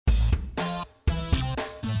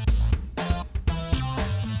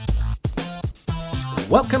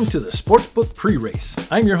Welcome to the Sportsbook pre-race.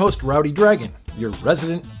 I'm your host, Rowdy Dragon, your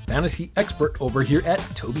resident fantasy expert over here at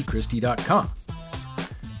TobyChristie.com.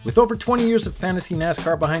 With over 20 years of fantasy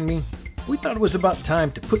NASCAR behind me, we thought it was about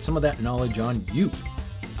time to put some of that knowledge on you.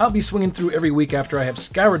 I'll be swinging through every week after I have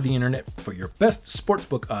scoured the internet for your best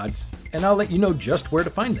sportsbook odds, and I'll let you know just where to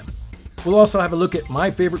find them. We'll also have a look at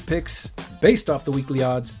my favorite picks based off the weekly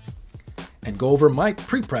odds, and go over my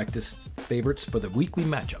pre-practice favorites for the weekly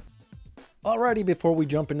matchup. Alrighty, before we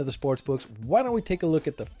jump into the sportsbooks, why don't we take a look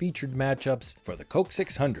at the featured matchups for the Coke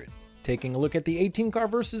 600. Taking a look at the 18 car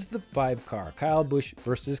versus the 5 car, Kyle Busch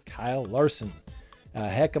versus Kyle Larson. A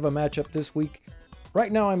heck of a matchup this week.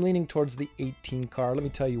 Right now I'm leaning towards the 18 car. Let me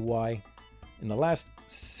tell you why. In the last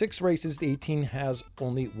 6 races, the 18 has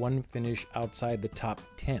only one finish outside the top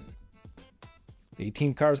 10. The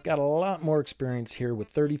 18 car's got a lot more experience here with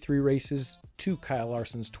 33 races to Kyle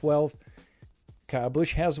Larson's 12. Kyle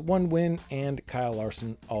Busch has 1 win, and Kyle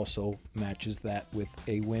Larson also matches that with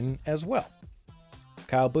a win as well.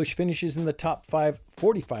 Kyle Busch finishes in the top 5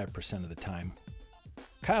 45% of the time.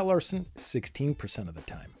 Kyle Larson 16% of the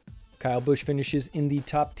time. Kyle Busch finishes in the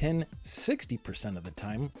top 10 60% of the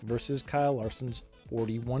time versus Kyle Larson's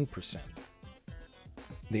 41%.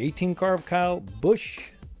 The 18 car of Kyle Busch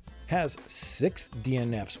has 6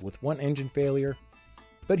 DNFs with 1 engine failure,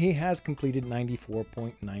 but he has completed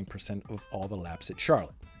 94.9% of all the laps at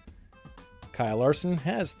Charlotte. Kyle Larson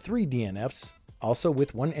has 3 DNFs, also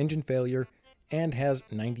with 1 engine failure, and has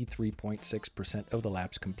 93.6% of the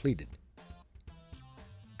laps completed.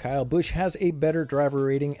 Kyle Busch has a better driver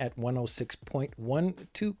rating at 106.1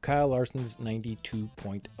 to Kyle Larson's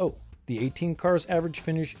 92.0. The 18 car's average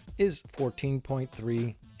finish is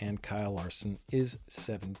 14.3 and Kyle Larson is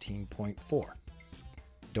 17.4.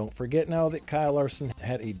 Don't forget now that Kyle Larson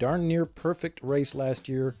had a darn near perfect race last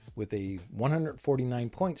year with a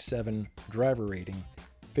 149.7 driver rating,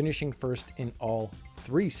 finishing first in all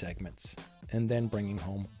 3 segments and then bringing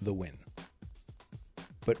home the win.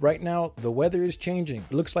 But right now, the weather is changing.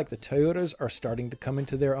 It looks like the Toyotas are starting to come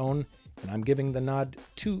into their own, and I'm giving the nod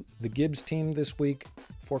to the Gibbs team this week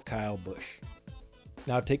for Kyle Busch.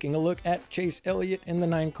 Now taking a look at Chase Elliott in the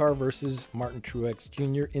 9 car versus Martin Truex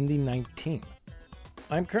Jr. in the 19.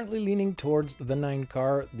 I'm currently leaning towards the 9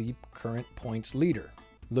 car, the current points leader.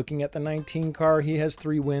 Looking at the 19 car, he has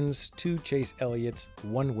 3 wins to Chase Elliott's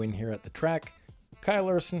 1 win here at the track. Kyle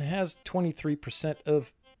Larson has 23%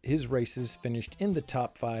 of his races finished in the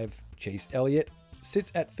top 5. Chase Elliott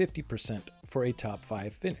sits at 50% for a top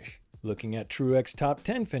 5 finish. Looking at Truex top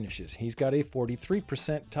 10 finishes, he's got a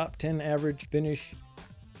 43% top 10 average finish,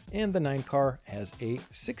 and the 9 car has a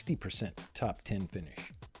 60% top 10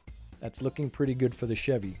 finish. That's looking pretty good for the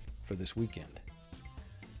Chevy for this weekend.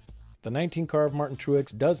 The 19 car of Martin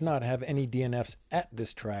Truex does not have any DNFs at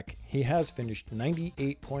this track. He has finished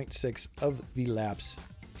 98.6 of the laps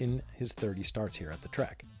in his 30 starts here at the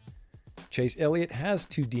track. Chase Elliott has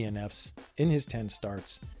 2 DNFs in his 10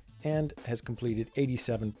 starts and has completed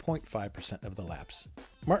 87.5% of the laps.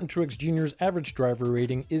 Martin Truex Jr.'s average driver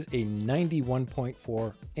rating is a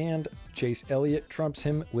 91.4, and Chase Elliott trumps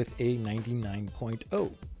him with a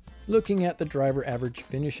 99.0. Looking at the driver average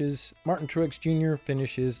finishes, Martin Truex Jr.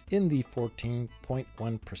 finishes in the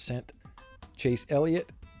 14.1%. Chase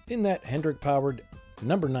Elliott, in that Hendrick-powered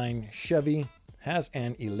number 9 Chevy, has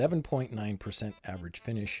an 11.9% average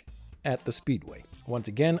finish at the Speedway. Once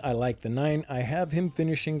again, I like the 9. I have him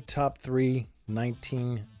finishing top 3,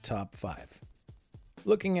 19 top 5.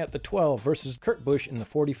 Looking at the 12 versus Kurt Busch in the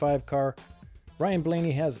 45 car, Ryan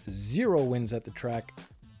Blaney has 0 wins at the track.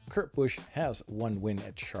 Kurt Busch has 1 win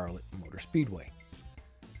at Charlotte Motor Speedway.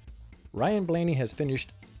 Ryan Blaney has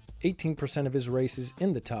finished 18% of his races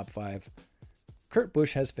in the top 5. Kurt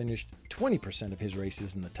Busch has finished 20% of his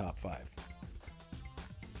races in the top 5.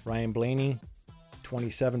 Ryan Blaney,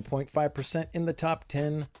 27.5% in the top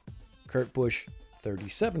 10. Kurt Busch,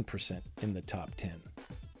 37% in the top 10.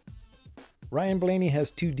 Ryan Blaney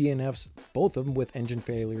has 2 DNFs, both of them with engine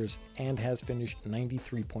failures, and has finished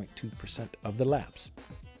 93.2% of the laps.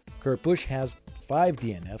 Kurt Busch has 5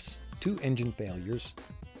 DNFs, 2 engine failures,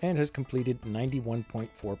 and has completed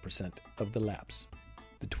 91.4% of the laps.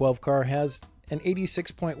 The 12 car has an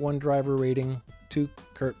 86.1 driver rating to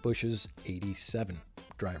Kurt Busch's 87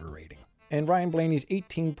 driver rating. And Ryan Blaney's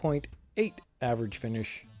 18.8 average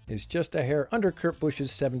finish is just a hair under Kurt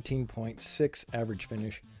Busch's 17.6 average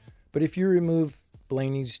finish. But if you remove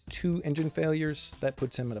Blaney's 2 engine failures, that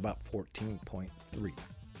puts him at about 14.3.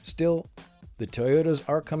 Still, the Toyotas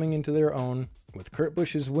are coming into their own. With Kurt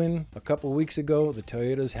Busch's win a couple weeks ago, the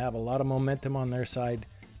Toyotas have a lot of momentum on their side.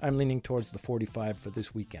 I'm leaning towards the 45 for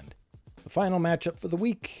this weekend. The final matchup for the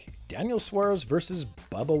week, Daniel Suarez versus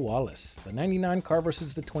Bubba Wallace. The 99 car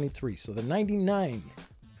versus the 23. So the 99.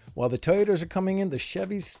 While the Toyotas are coming in, the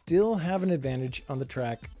Chevys still have an advantage on the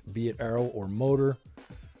track, be it aero or motor.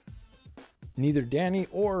 Neither Danny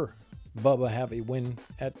or Bubba have a win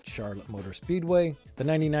at Charlotte Motor Speedway. The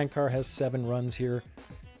 99 car has 7 runs here.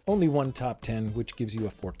 Only one top 10, which gives you a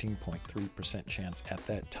 14.3% chance at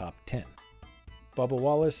that top 10. Bubba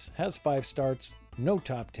Wallace has 5 starts, no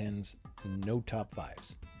top 10s, no top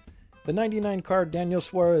 5s. The 99 car Daniel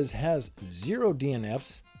Suarez has 0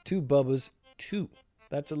 DNFs to Bubba's 2.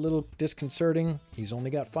 That's a little disconcerting. He's only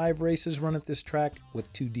got 5 races run at this track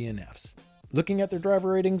with 2 DNFs. Looking at their driver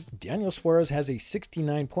ratings, Daniel Suarez has a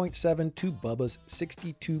 69.7 to Bubba's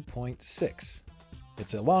 62.6.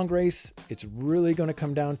 It's a long race. It's really going to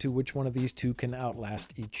come down to which one of these two can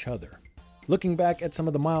outlast each other. Looking back at some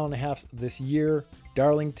of the mile and a halves this year,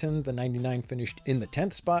 Darlington, the 99 finished in the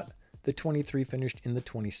 10th spot. The 23 finished in the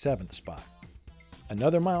 27th spot.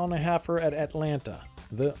 Another mile and a halfer at Atlanta,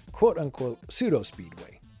 the quote-unquote pseudo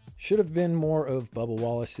speedway. Should have been more of Bubba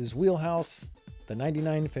Wallace's wheelhouse. The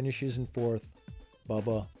 99 finishes in 4th.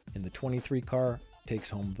 Bubba, in the 23 car, takes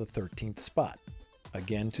home the 13th spot.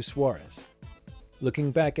 Again to Suarez.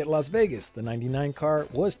 Looking back at Las Vegas, the 99 car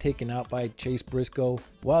was taken out by Chase Briscoe.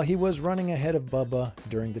 While he was running ahead of Bubba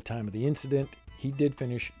during the time of the incident, he did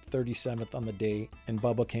finish 37th on the day, and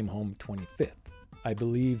Bubba came home 25th. I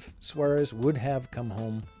believe Suarez would have come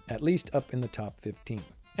home at least up in the top 15.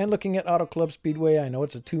 And looking at Auto Club Speedway, I know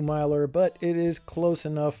it's a 2-miler, but it is close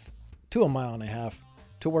enough to a mile and a half.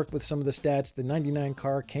 To work with some of the stats, the 99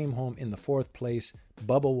 car came home in the 4th place.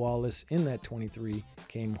 Bubba Wallace in that 23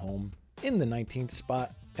 came home in the 19th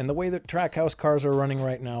spot. And the way that Trackhouse cars are running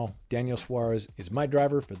right now, Daniel Suarez is my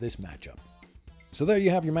driver for this matchup. So there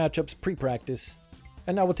you have your matchups pre-practice.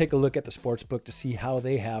 And now we'll take a look at the Sportsbook to see how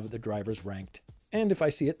they have the drivers ranked, and if I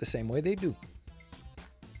see it the same way they do.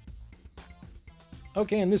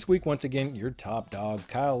 Okay, and this week, once again, your top dog,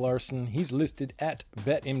 Kyle Larson. He's listed at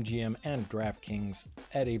BetMGM and DraftKings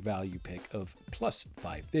at a value pick of plus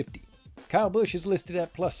 550. Kyle Busch is listed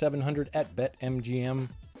at plus 700 at BetMGM.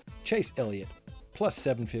 Chase Elliott, plus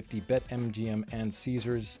 750 BetMGM and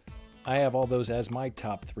Caesars. I have all those as my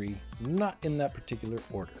top 3, not in that particular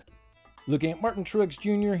order. Looking at Martin Truex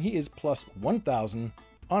Jr., he is plus 1,000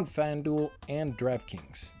 on FanDuel and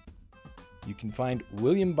DraftKings. You can find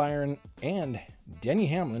William Byron and Denny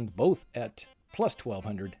Hamlin both at plus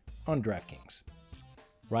 1,200 on DraftKings.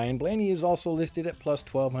 Ryan Blaney is also listed at plus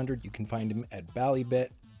 1,200. You can find him at Ballybet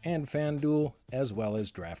and FanDuel as well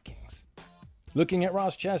as DraftKings. Looking at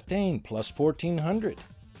Ross Chastain, plus 1,400,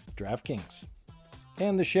 DraftKings.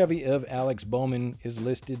 And the Chevy of Alex Bowman is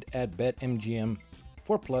listed at BetMGM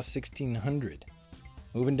for plus 1,600.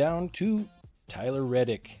 Moving down to Tyler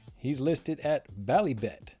Reddick. He's listed at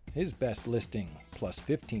Ballybet, his best listing, plus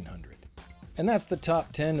 1,500. And that's the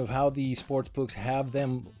top 10 of how the sportsbooks have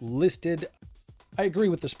them listed. I agree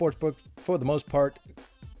with the sportsbook for the most part.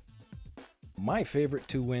 My favorite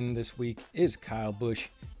to win this week is Kyle Busch.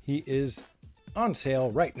 He is on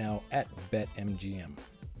sale right now at BetMGM.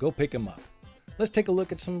 Go pick him up. Let's take a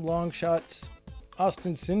look at some long shots.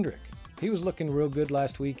 Austin Cindric. He was looking real good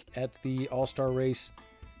last week at the All-Star race.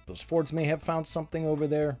 Those Fords may have found something over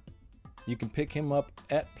there. You can pick him up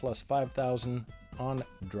at plus 5,000 on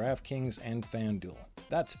DraftKings and FanDuel.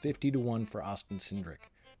 That's 50-1 for Austin Cindric.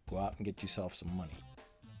 Go out and get yourself some money.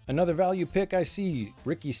 Another value pick I see,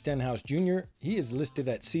 Ricky Stenhouse Jr. He is listed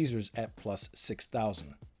at Caesars at plus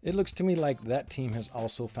 6,000. It looks to me like that team has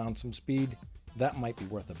also found some speed. That might be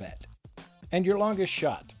worth a bet. And your longest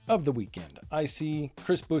shot of the weekend, I see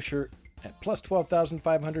Chris Buescher at plus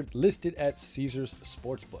 12,500 listed at Caesars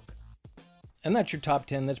Sportsbook. And that's your top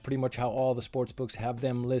 10. That's pretty much how all the sportsbooks have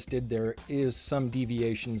them listed. There is some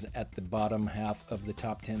deviations at the bottom half of the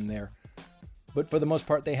top 10 there. But for the most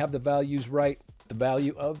part, they have the values right. The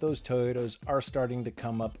value of those Toyotas are starting to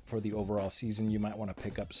come up for the overall season. You might want to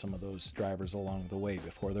pick up some of those drivers along the way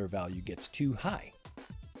before their value gets too high.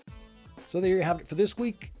 So there you have it for this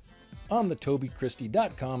week on the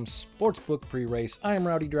TobyChristie.com Sportsbook pre-race. I am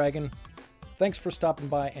Rowdy Dragon. Thanks for stopping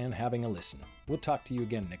by and having a listen. We'll talk to you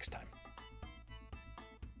again next time.